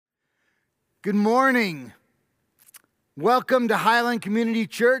Good morning. Welcome to Highland Community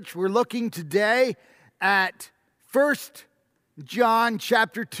Church. We're looking today at 1 John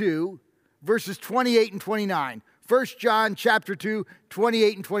chapter 2, verses 28 and 29. 1 John chapter 2,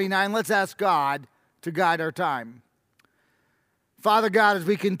 28 and 29. Let's ask God to guide our time. Father God, as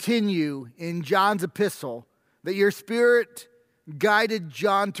we continue in John's epistle, that your Spirit guided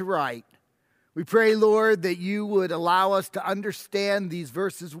John to write, we pray, Lord, that you would allow us to understand these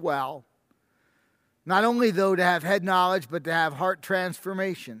verses well. Not only, though, to have head knowledge, but to have heart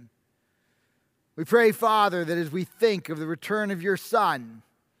transformation. We pray, Father, that as we think of the return of your Son,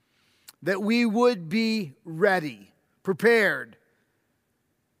 that we would be ready, prepared,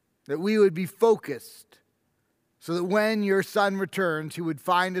 that we would be focused, so that when your Son returns, he would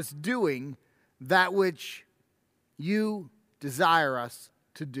find us doing that which you desire us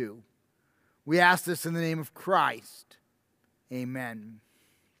to do. We ask this in the name of Christ. Amen.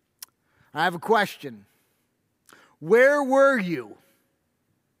 I have a question. Where were you?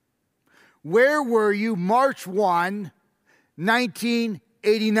 Where were you March 1,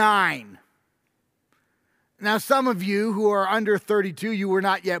 1989? Now, some of you who are under 32, you were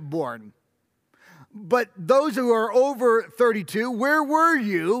not yet born. But those who are over 32, where were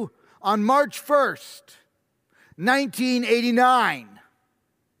you on March 1st, 1989?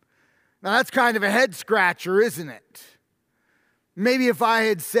 Now, that's kind of a head scratcher, isn't it? Maybe if I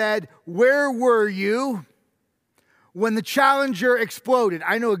had said, where were you when the Challenger exploded?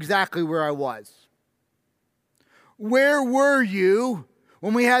 I know exactly where I was. Where were you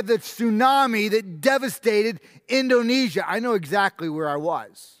when we had the tsunami that devastated Indonesia? I know exactly where I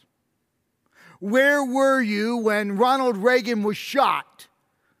was. Where were you when Ronald Reagan was shot?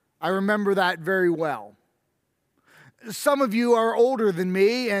 I remember that very well. Some of you are older than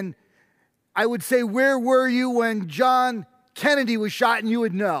me, and I would say, where were you when John Kennedy was shot? And you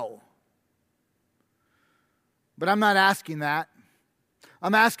would know. But I'm not asking that.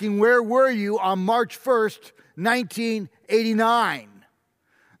 I'm asking, where were you on March 1st, 1989?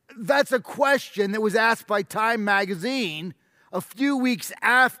 That's a question that was asked by Time magazine a few weeks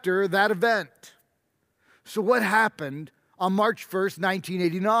after that event. So what happened on March 1st,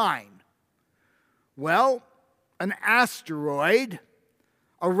 1989? Well, an asteroid,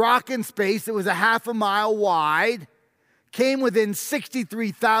 a rock in space that was a half a mile wide, came within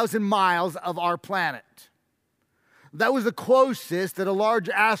 63,000 miles of our planet. That was the closest that a large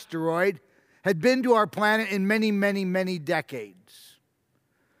asteroid had been to our planet in many, many, many decades.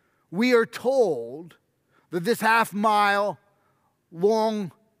 We are told that this half-mile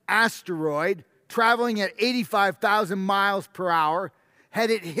long asteroid, traveling at 85,000 miles per hour, had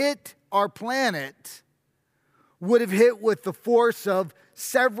it hit our planet, would have hit with the force of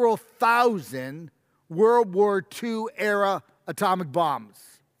several thousand World War II era atomic bombs.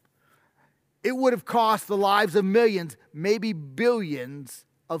 It would have cost the lives of millions, maybe billions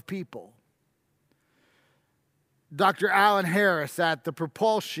of people. Dr. Alan Harris at the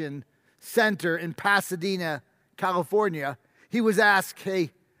Propulsion Center in Pasadena, California, he was asked,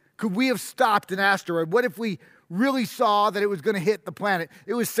 hey, could we have stopped an asteroid? What if we really saw that it was going to hit the planet?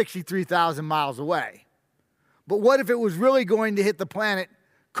 It was 63,000 miles away. But what if it was really going to hit the planet?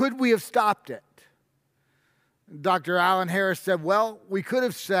 Could we have stopped it? Dr. Alan Harris said, well, we could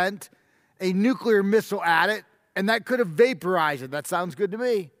have sent a nuclear missile at it, and that could have vaporized it. That sounds good to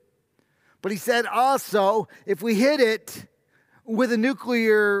me. But he said also, if we hit it with a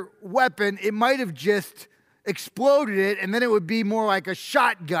nuclear weapon, it might have just exploded it, and then it would be more like a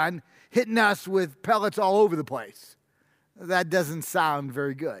shotgun hitting us with pellets all over the place. That doesn't sound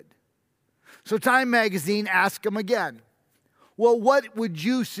very good. So Time magazine asked him again, well, what would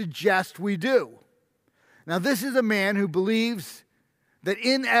you suggest we do? Now, this is a man who believes that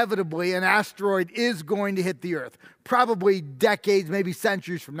inevitably an asteroid is going to hit the Earth, probably decades, maybe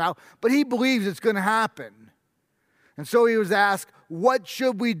centuries from now, but he believes it's going to happen. And so he was asked, what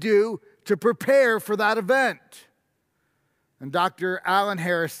should we do to prepare for that event? And Dr. Alan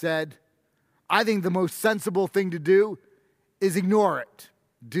Harris said, I think the most sensible thing to do is ignore it.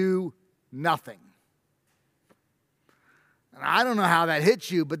 Do nothing. And I don't know how that hits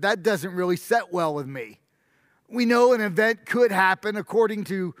you, but that doesn't really set well with me. We know an event could happen according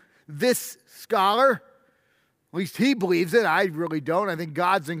to this scholar. At least he believes it. I really don't. I think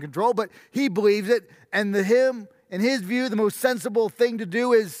God's in control, but he believes it. And in his view, the most sensible thing to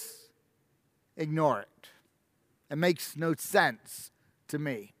do is ignore it. It makes no sense to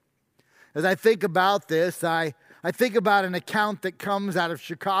me. As I think about this, I think about an account that comes out of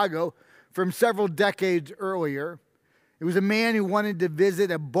Chicago from several decades earlier. It was a man who wanted to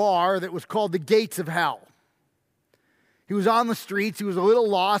visit a bar that was called the Gates of Hell. He was on the streets. He was a little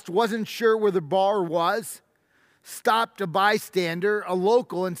lost, wasn't sure where the bar was. Stopped a bystander, a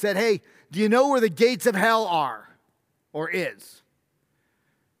local, and said, "Hey, do you know where the gates of hell are or is?"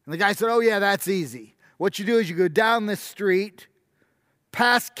 And the guy said, "Oh, yeah, that's easy. What you do is you go down this street,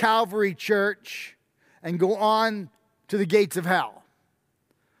 past Calvary Church, and go on to the gates of hell."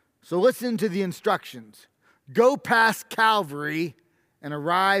 So listen to the instructions. Go past Calvary and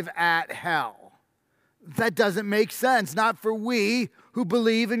arrive at hell. That doesn't make sense, not for we who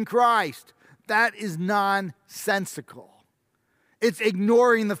believe in Christ. That is nonsensical. It's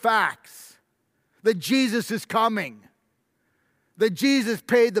ignoring the facts that Jesus is coming, that Jesus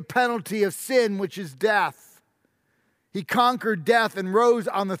paid the penalty of sin, which is death. He conquered death and rose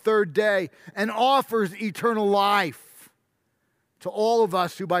on the third day and offers eternal life to all of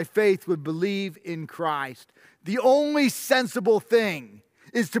us who by faith would believe in Christ. The only sensible thing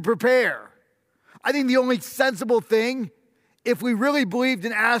is to prepare. I think the only sensible thing, if we really believed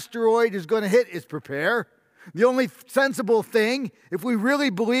an asteroid is going to hit, is prepare. The only sensible thing, if we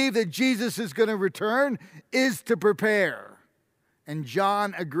really believe that Jesus is going to return, is to prepare. And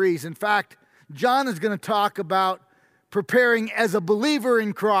John agrees. In fact, John is going to talk about preparing as a believer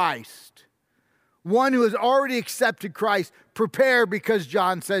in Christ. One who has already accepted Christ. Prepare because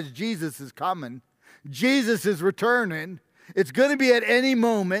John says Jesus is coming. Jesus is returning. It's going to be at any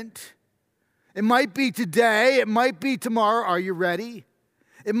moment. It might be today. It might be tomorrow. Are you ready?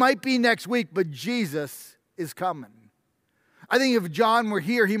 It might be next week, but Jesus is coming. I think if John were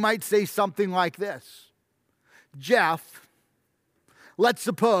here, he might say something like this. Jeff, let's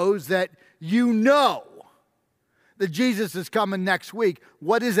suppose that you know that Jesus is coming next week.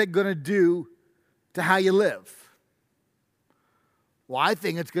 What is it going to do to how you live? Well, I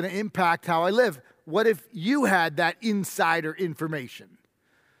think it's going to impact how I live. What if you had that insider information?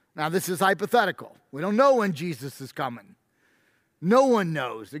 Now, this is hypothetical. We don't know when Jesus is coming. No one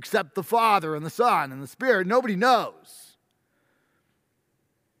knows except the Father and the Son and the Spirit. Nobody knows.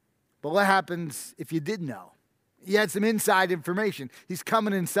 But what happens if you did know? You had some inside information. He's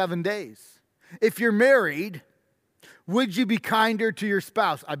coming in 7 days. If you're married, would you be kinder to your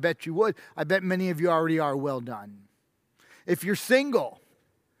spouse? I bet you would. I bet many of you already are. Well done. If you're single,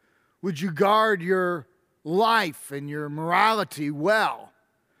 would you guard your life and your morality well?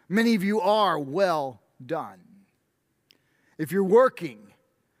 Many of you are. Well done. If you're working,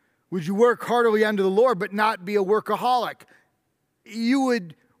 would you work heartily unto the Lord but not be a workaholic? You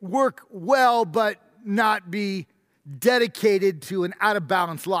would work well but not be dedicated to an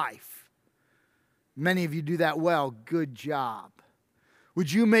out-of-balance life. Many of you do that well. Good job.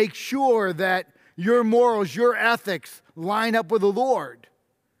 Would you make sure that your morals, your ethics line up with the Lord?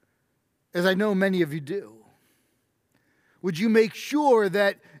 As I know many of you do. Would you make sure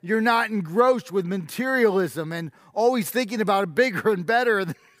that you're not engrossed with materialism and always thinking about it bigger and better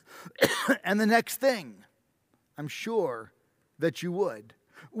and the next thing? I'm sure that you would.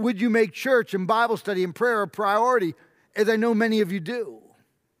 Would you make church and Bible study and prayer a priority, as I know many of you do?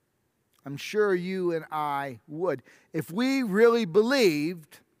 I'm sure you and I would. If we really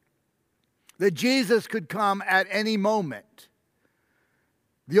believed that Jesus could come at any moment,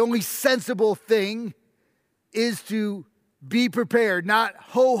 the only sensible thing is to be prepared, not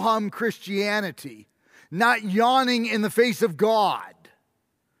ho-hum Christianity, not yawning in the face of God,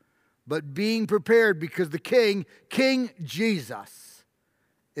 but being prepared because the King Jesus,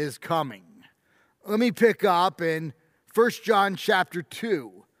 is coming. Let me pick up in 1 John chapter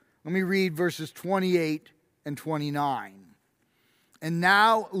 2. Let me read verses 28 and 29. And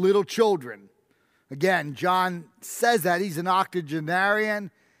now, little children. Again, John says that. He's an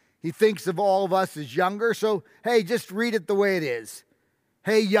octogenarian. He thinks of all of us as younger. So, hey, just read it the way it is.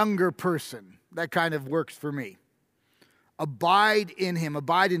 Hey, younger person. That kind of works for me. Abide in him.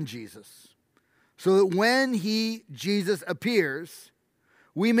 Abide in Jesus. So that when Jesus appears,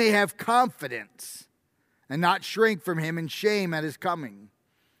 we may have confidence and not shrink from him in shame at his coming.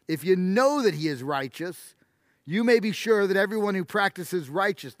 If you know that he is righteous, you may be sure that everyone who practices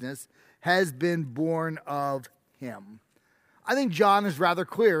righteousness has been born of him. I think John is rather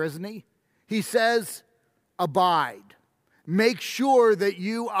clear, isn't he? He says, abide. Make sure that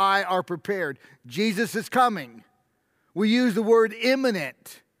you, I, are prepared. Jesus is coming. We use the word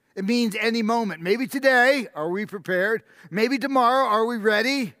imminent. It means any moment. Maybe today, are we prepared? Maybe tomorrow, are we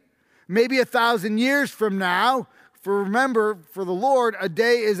ready? Maybe 1,000 years from now. For remember, for the Lord, a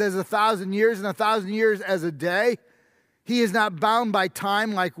day is as 1,000 years, and 1,000 years as a day. He is not bound by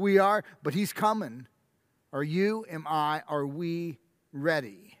time like we are, but he's coming. Are you, am I, are we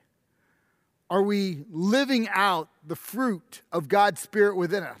ready? Are we living out the fruit of God's Spirit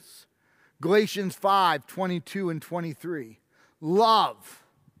within us? Galatians 5:22 and 23. Love.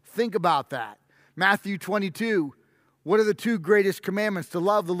 Think about that. Matthew 22. What are the two greatest commandments? To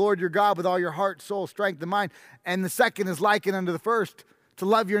love the Lord your God with all your heart, soul, strength, and mind. And the second is likened unto the first, to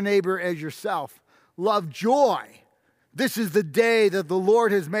love your neighbor as yourself. Love joy. This is the day that the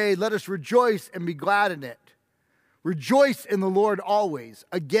Lord has made. Let us rejoice and be glad in it. Rejoice in the Lord always.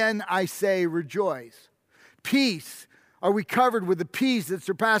 Again, I say rejoice. Peace. Are we covered with the peace that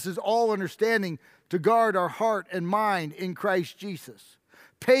surpasses all understanding to guard our heart and mind in Christ Jesus?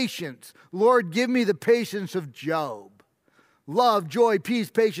 Patience. Lord, give me the patience of Job. Love, joy,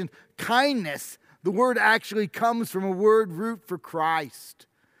 peace, patience, kindness. The word actually comes from a word root for Christ.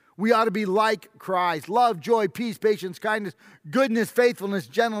 We ought to be like Christ. Love, joy, peace, patience, kindness, goodness, faithfulness,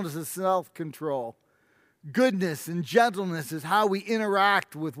 gentleness, and self-control. Goodness and gentleness is how we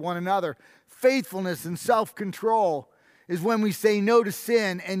interact with one another. Faithfulness and self-control is when we say no to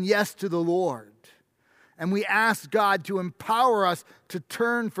sin and yes to the Lord. And we ask God to empower us to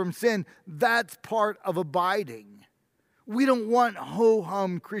turn from sin. That's part of abiding. We don't want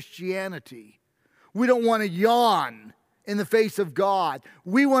ho-hum Christianity. We don't want to yawn in the face of God.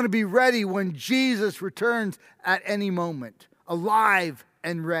 We want to be ready when Jesus returns at any moment, alive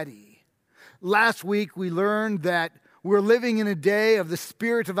and ready. Last week we learned that we're living in a day of the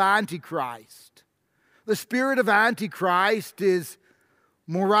spirit of Antichrist. The spirit of Antichrist is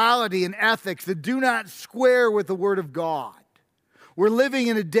morality and ethics that do not square with the Word of God. We're living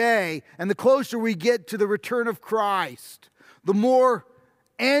in a day, and the closer we get to the return of Christ, the more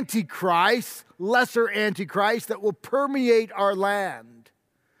Antichrist, lesser Antichrist, that will permeate our land.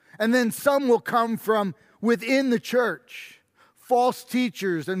 And then some will come from within the church, false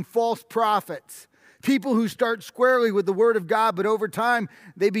teachers and false prophets, people who start squarely with the Word of God, but over time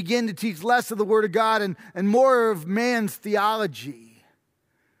they begin to teach less of the Word of God and more of man's theology.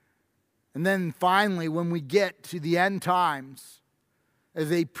 And then finally, when we get to the end times,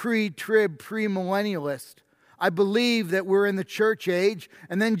 as a pre-trib, premillennialist, I believe that we're in the church age,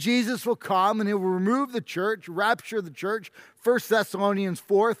 and then Jesus will come and He will remove the church, rapture the church, 1 Thessalonians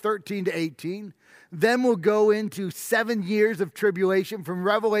 4:13-18. Then we'll go into 7 years of tribulation from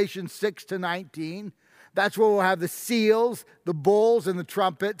Revelation 6-19. That's where we'll have the seals, the bowls, and the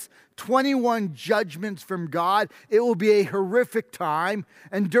trumpets, 21 judgments from God. It will be a horrific time.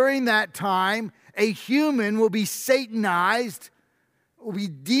 And during that time, a human will be Satanized, will be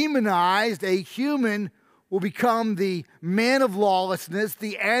demonized. A human will become the man of lawlessness,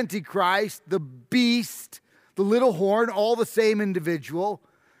 the Antichrist, the beast, the little horn, all the same individual.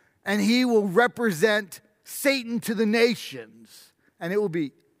 And he will represent Satan to the nations. And it will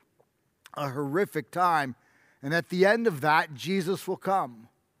be a horrific time. And at the end of that, Jesus will come.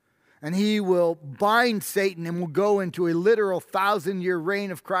 And He will bind Satan and will go into a literal 1,000-year reign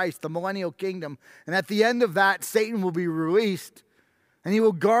of Christ, the millennial kingdom. And at the end of that, Satan will be released. And he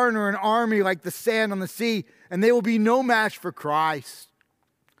will garner an army like the sand on the sea. And they will be no match for Christ.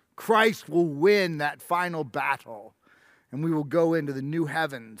 Christ will win that final battle. And we will go into the new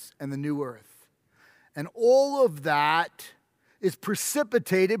heavens and the new earth. And all of that is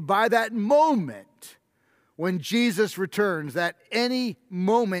precipitated by that moment when Jesus returns, that any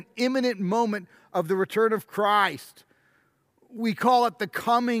moment, imminent moment of the return of Christ. We call it the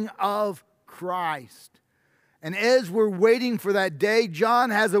coming of Christ. And as we're waiting for that day,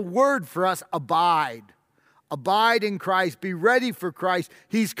 John has a word for us: abide. Abide in Christ. Be ready for Christ.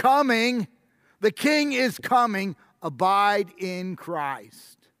 He's coming. The King is coming. Abide in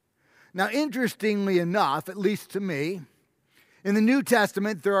Christ. Now, interestingly enough, at least to me, in the New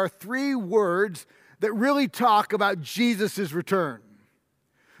Testament, there are 3 words that really talk about Jesus' return.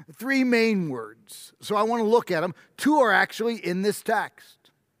 3 main words. So I want to look at them. 2 are actually in this text.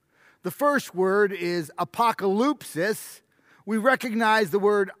 The first word is apocalypsis. We recognize the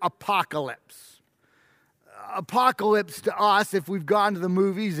word apocalypse. Apocalypse to us, if we've gone to the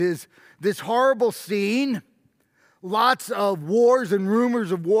movies, is this horrible scene. Lots of wars and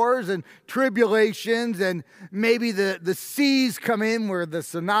rumors of wars and tribulations, and maybe the seas come in where the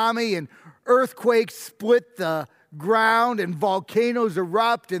tsunami and earthquakes split the ground and volcanoes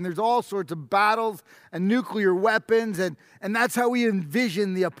erupt, and there's all sorts of battles and nuclear weapons, and that's how we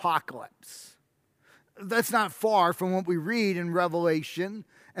envision the apocalypse. That's not far from what we read in Revelation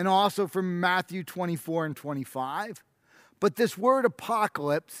and also from Matthew 24 and 25. But this word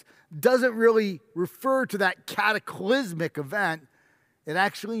apocalypse doesn't really refer to that cataclysmic event. It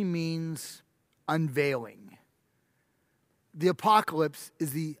actually means unveiling. The apocalypse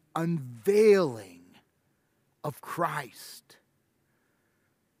is the unveiling of Christ.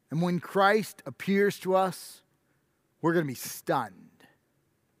 And when Christ appears to us, we're going to be stunned.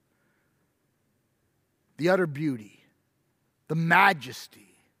 the utter beauty, the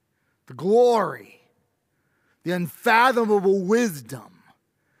majesty, the glory, the unfathomable wisdom.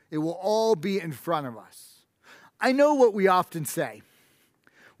 It will all be in front of us. I know what we often say.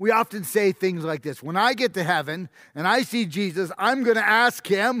 We often say things like this: when I get to heaven and I see Jesus, I'm going to ask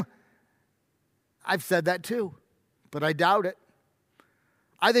him. I've said that too, but I doubt it.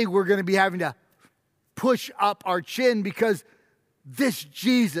 I think we're going to be having to push up our chin because this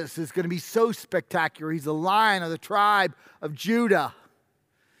Jesus is going to be so spectacular. He's the Lion of the tribe of Judah.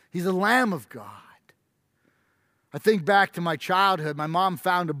 He's the Lamb of God. I think back to my childhood. My mom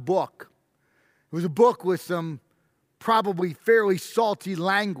found a book. It was a book with some probably fairly salty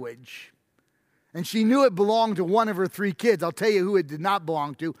language. And she knew it belonged to one of her 3 kids. I'll tell you who it did not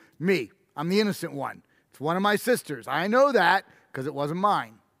belong to: me. I'm the innocent one. It's one of my sisters. I know that because it wasn't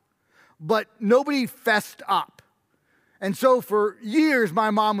mine. But nobody fessed up. And so for years,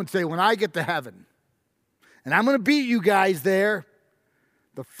 my mom would say, when I get to heaven, and I'm going to beat you guys there,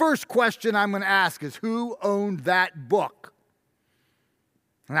 the first question I'm going to ask is, who owned that book?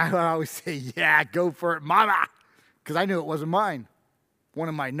 And I would always say, yeah, go for it, Mama, because I knew it wasn't mine. One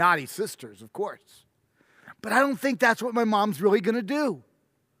of my naughty sisters, of course. But I don't think that's what my mom's really going to do.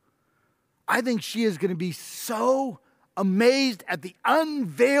 I think she is going to be so amazed at the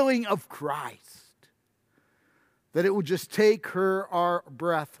unveiling of Christ that it will just take our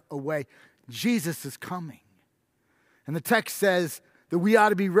breath away. Jesus is coming. And the text says that we ought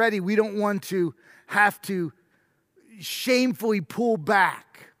to be ready. We don't want to have to shamefully pull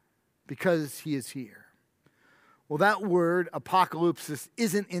back because he is here. Well, that word, apocalypsis,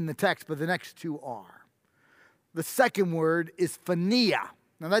 isn't in the text, but the next 2 are. The second word is phania.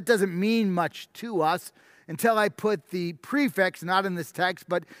 Now, that doesn't mean much to us until I put the prefix, not in this text,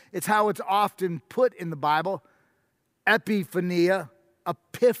 but it's how it's often put in the Bible: epiphania,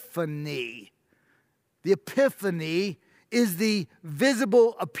 epiphany. The epiphany is the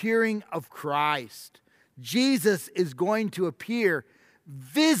visible appearing of Christ. Jesus is going to appear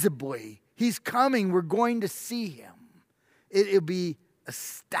visibly. He's coming. We're going to see him. It'll be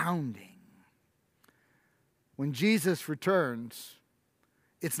astounding. When Jesus returns,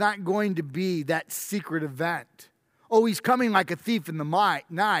 it's not going to be that secret event. Oh, he's coming like a thief in the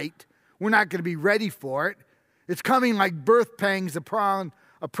night. We're not going to be ready for it. It's coming like birth pangs upon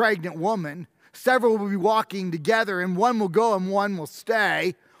a pregnant woman. Several will be walking together, and one will go and one will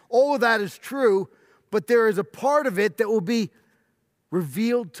stay. All of that is true, but there is a part of it that will be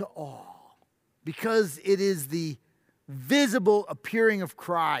revealed to all because it is the visible appearing of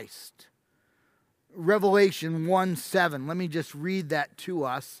Christ. Revelation 1:7. Let me just read that to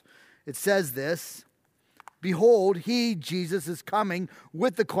us. It says this: behold, he, Jesus, is coming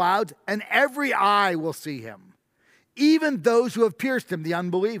with the clouds, and every eye will see him, even those who have pierced him, the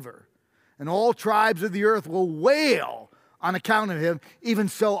unbeliever. And all tribes of the earth will wail on account of him. Even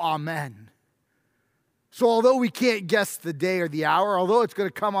so, amen. So although we can't guess the day or the hour, although it's going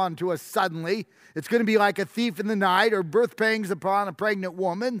to come on to us suddenly, it's going to be like a thief in the night or birth pangs upon a pregnant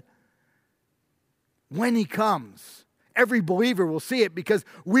woman. When he comes, every believer will see it because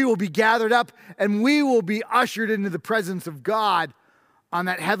we will be gathered up and we will be ushered into the presence of God on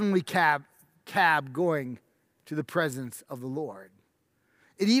that heavenly cab going to the presence of the Lord.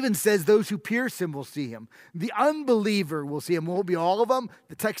 It even says those who pierce him will see him. The unbeliever will see him. Will it be all of them?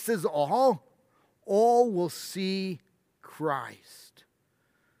 The text says all. All will see Christ.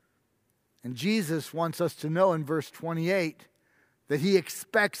 And Jesus wants us to know in verse 28 that he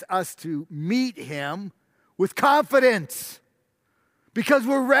expects us to meet him with confidence because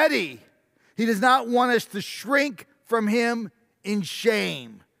we're ready. He does not want us to shrink from him in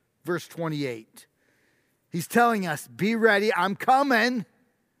shame. Verse 28. He's telling us, be ready. I'm coming.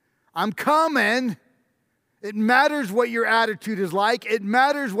 I'm coming. It matters what your attitude is like. It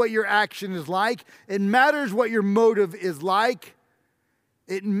matters what your action is like. It matters what your motive is like.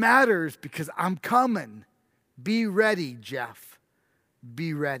 It matters because I'm coming. Be ready, Jeff.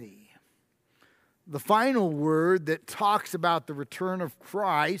 Be ready. The final word that talks about the return of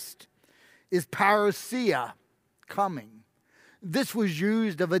Christ is parousia, coming. This was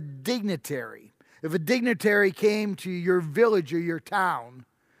used of a dignitary. If a dignitary came to your village or your town,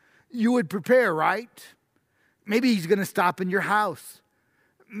 you would prepare, right? Maybe he's going to stop in your house.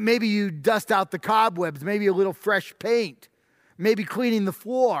 Maybe you dust out the cobwebs, maybe a little fresh paint, maybe cleaning the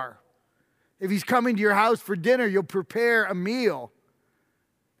floor. If he's coming to your house for dinner, you'll prepare a meal.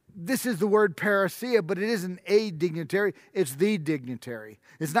 This is the word parousia, but it isn't a dignitary, it's the dignitary.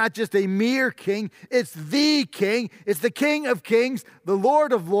 It's not just a mere king, it's the king. It's the King of Kings, the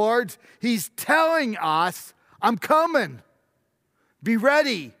Lord of Lords. He's telling us, I'm coming. Be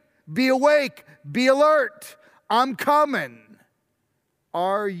ready. Be awake, be alert. I'm coming.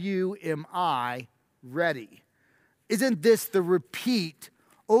 Are you, am I ready? Isn't this the repeat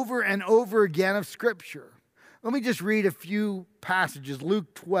over and over again of Scripture? Let me just read a few passages.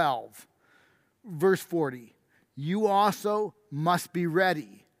 Luke 12, verse 40. You also must be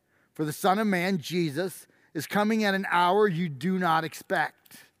ready, for the Son of Man, Jesus, is coming at an hour you do not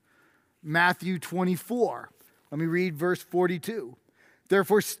expect. Matthew 24. Let me read verse 42.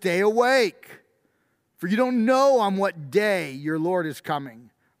 Therefore stay awake, for you don't know on what day your Lord is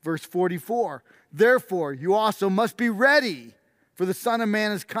coming. Verse 44. Therefore you also must be ready, for the Son of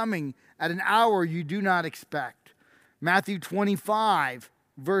Man is coming at an hour you do not expect. Matthew 25,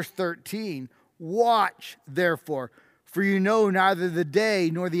 verse 13. Watch, therefore, for you know neither the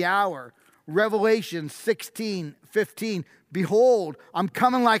day nor the hour. Revelation 16:15. Behold, I'm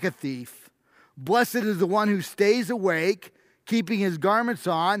coming like a thief. Blessed is the one who stays awake, keeping his garments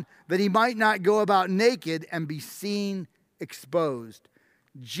on, that he might not go about naked and be seen exposed.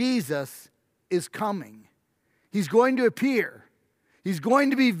 Jesus is coming. He's going to appear. He's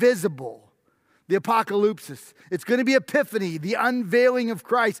going to be visible. The apocalypsis. It's going to be epiphany, the unveiling of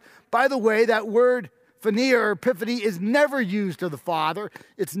Christ. By the way, that word phania or epiphany is never used of the Father.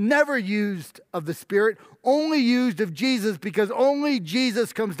 It's never used of the Spirit, only used of Jesus, because only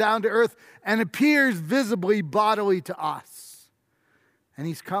Jesus comes down to earth and appears visibly, bodily to us. And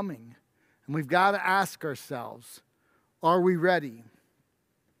he's coming. And we've got to ask ourselves, are we ready?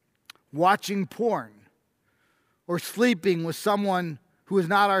 Watching porn or sleeping with someone who is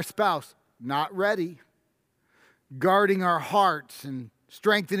not our spouse, not ready. Guarding our hearts and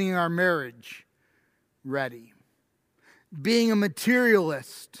strengthening our marriage, ready. Being a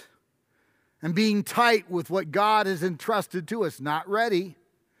materialist and being tight with what God has entrusted to us, not ready.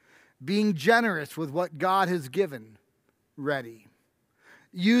 Being generous with what God has given, ready.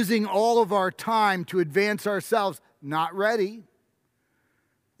 Using all of our time to advance ourselves, not ready.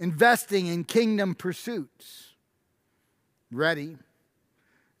 Investing in kingdom pursuits, ready.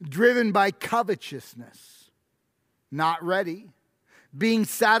 Driven by covetousness, not ready. Being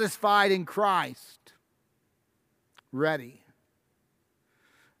satisfied in Christ, ready.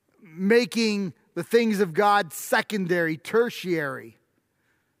 Making the things of God secondary, tertiary,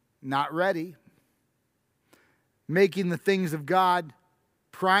 not ready. Making the things of God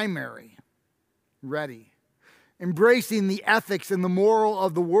primary, ready. Embracing the ethics and the moral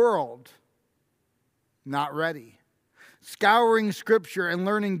of the world, not ready. Scouring Scripture and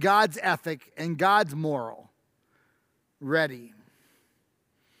learning God's ethic and God's moral, ready.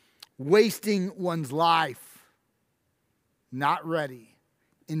 Wasting one's life, not ready.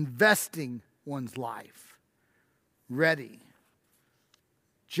 Investing one's life, ready.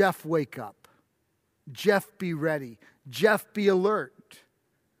 Jeff, wake up. Jeff, be ready. Jeff, be alert.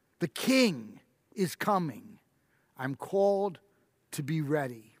 The King is coming. I'm called to be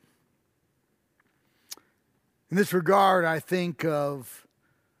ready. In this regard, I think of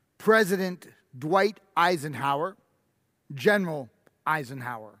President Dwight Eisenhower, General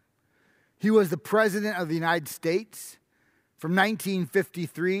Eisenhower. He was the President of the United States from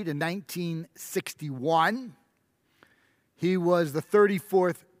 1953 to 1961. He was the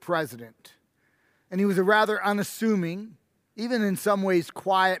 34th president. And he was a rather unassuming, even in some ways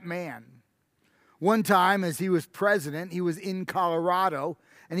quiet man. One time, as he was president, he was in Colorado,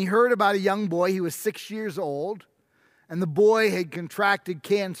 and he heard about a young boy. He was 6 years old, and the boy had contracted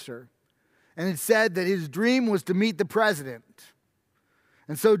cancer. And it said that his dream was to meet the president.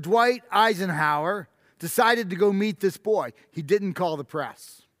 And so Dwight Eisenhower decided to go meet this boy. He didn't call the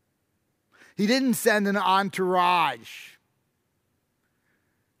press. He didn't send an entourage.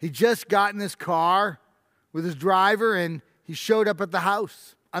 He just got in his car with his driver, and he showed up at the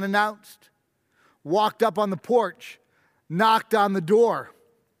house unannounced. Walked up on the porch, knocked on the door.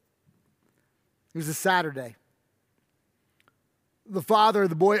 It was a Saturday. The father of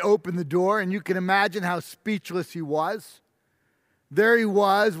the boy opened the door, and you can imagine how speechless he was. There he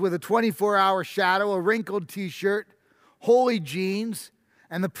was with a 24-hour shadow, a wrinkled t-shirt, holey jeans,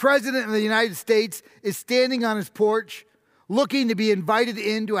 and the President of the United States is standing on his porch looking to be invited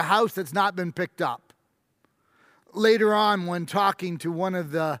into a house that's not been picked up. Later on, when talking to one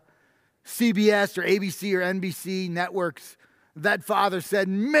of the CBS or ABC or NBC networks, that father said,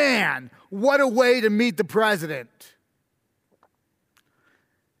 "Man, what a way to meet the president."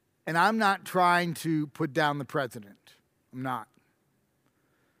 And I'm not trying to put down the president. I'm not.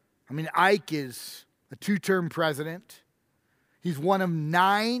 I mean, Ike is a 2-term president. He's one of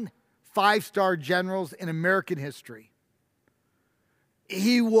 9 5-star generals in American history.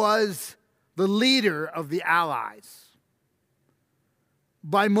 He was the leader of the Allies.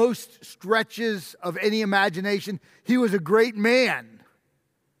 by most stretches of any imagination, he was a great man.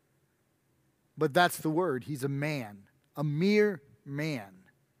 But that's the word. He's a man, a mere man.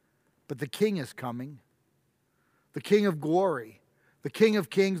 But the King is coming, the King of glory, the King of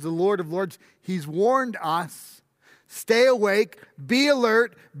kings, the Lord of lords. He's warned us, stay awake, be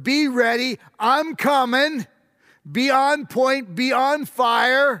alert, be ready. I'm coming. Be on point, be on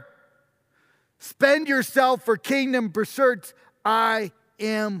fire. Spend yourself for kingdom pursuits. I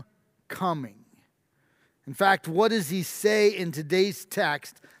am coming. In fact, what does he say in today's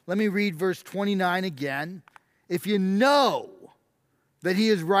text? Let me read verse 29 again. If you know that he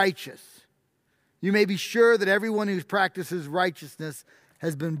is righteous, you may be sure that everyone who practices righteousness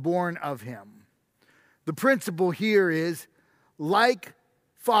has been born of him. The principle here is like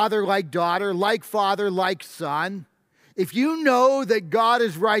father, like daughter, like father, like son. If you know that God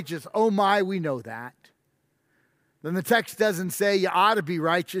is righteous, oh my, we know that. Then the text doesn't say you ought to be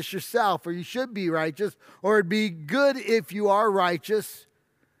righteous yourself, or you should be righteous, or it'd be good if you are righteous.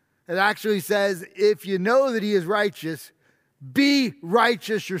 It actually says, if you know that he is righteous, be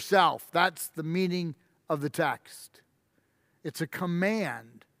righteous yourself. That's the meaning of the text. It's a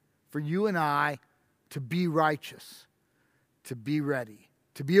command for you and I to be righteous, to be ready,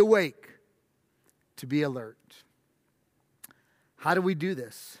 to be awake, to be alert. How do we do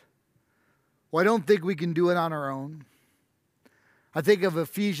this? Well, I don't think we can do it on our own. I think of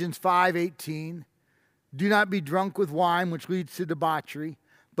Ephesians 5:18. Do not be drunk with wine, which leads to debauchery,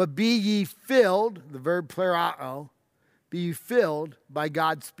 but be ye filled, the verb plerao, be ye filled by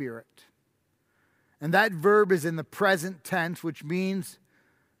God's Spirit. And that verb is in the present tense, which means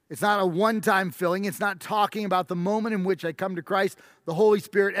it's not a one-time filling. It's not talking about the moment in which I come to Christ, the Holy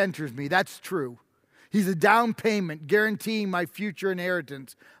Spirit enters me. That's true. He's a down payment guaranteeing my future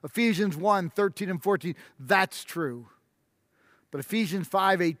inheritance. Ephesians 1:13 and 14, that's true. But Ephesians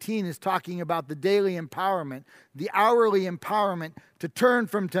 5:18 is talking about the daily empowerment, the hourly empowerment to turn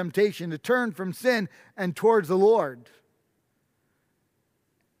from temptation, to turn from sin and towards the Lord.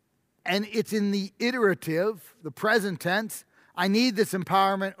 And it's in the iterative, the present tense. I need this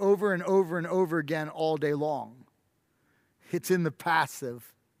empowerment over and over and over again all day long. It's in the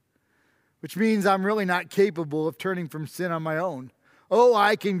passive, which means I'm really not capable of turning from sin on my own. Oh,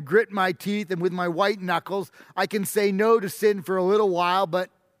 I can grit my teeth and with my white knuckles, I can say no to sin for a little while, but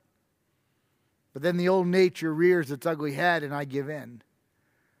then the old nature rears its ugly head and I give in.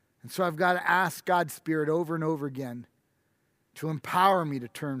 And so I've got to ask God's Spirit over and over again to empower me to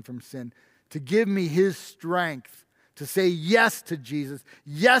turn from sin, to give me his strength, to say yes to Jesus,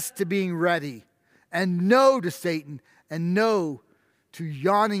 yes to being ready, and no to Satan, and no to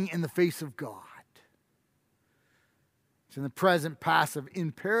yawning in the face of God. It's in the present passive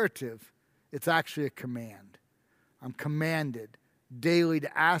imperative. It's actually a command. I'm commanded daily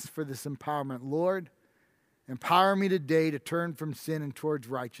to ask for this empowerment. Lord, empower me today to turn from sin and towards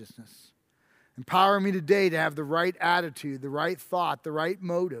righteousness. Empower me today to have the right attitude, the right thought, the right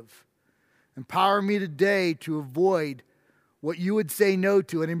motive. Empower me today to avoid what you would say no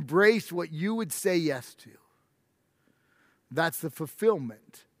to and embrace what you would say yes to. That's the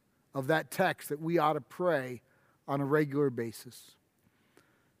fulfillment of that text that we ought to pray on a regular basis.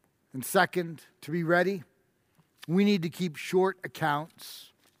 And second, to be ready, we need to keep short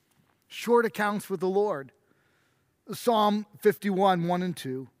accounts with the Lord. Psalm 51, 1 and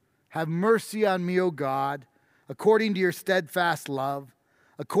 2. Have mercy on me, O God, according to your steadfast love,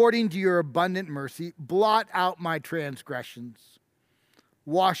 according to your abundant mercy, blot out my transgressions.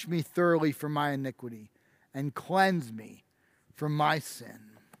 Wash me thoroughly from my iniquity and cleanse me from my sin.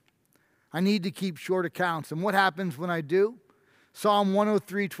 I need to keep short accounts. And what happens when I do? Psalm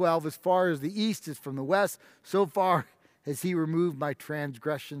 103:12, as far as the east is from the west, so far has he removed my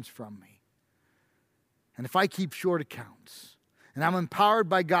transgressions from me. And if I keep short accounts, and I'm empowered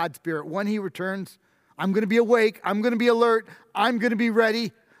by God's Spirit, when he returns, I'm going to be awake, I'm going to be alert, I'm going to be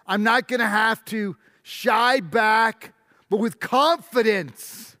ready. I'm not going to have to shy back, but with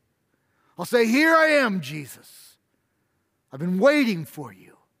confidence, I'll say, here I am, Jesus. I've been waiting for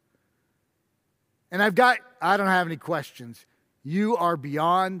you. And I don't have any questions. You are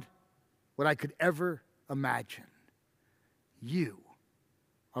beyond what I could ever imagine. You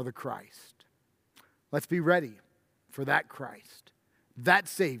are the Christ. Let's be ready for that Christ, that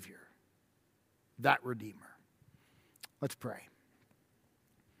Savior, that Redeemer. Let's pray.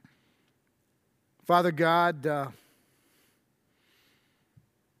 Father God, there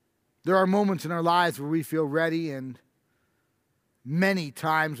are moments in our lives where we feel ready and many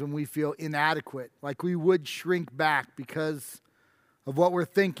times when we feel inadequate, like we would shrink back because of what we're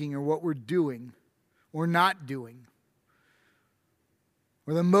thinking or what we're doing or not doing.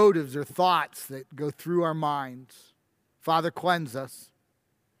 or the motives or thoughts that go through our minds. Father, cleanse us.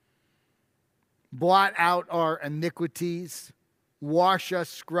 Blot out our iniquities. Wash us,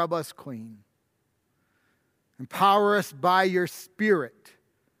 scrub us clean. Empower us by your Spirit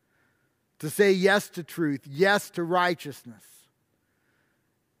to say yes to truth, yes to righteousness,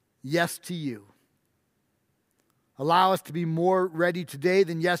 yes to you. Allow us to be more ready today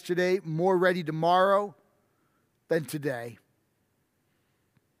than yesterday, more ready tomorrow than today.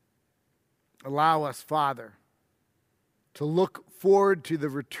 Allow us, Father, to look forward to the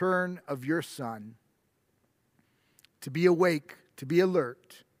return of your Son, to be awake, to be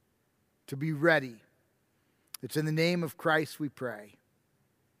alert, to be ready. It's in the name of Christ we pray.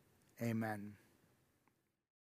 Amen.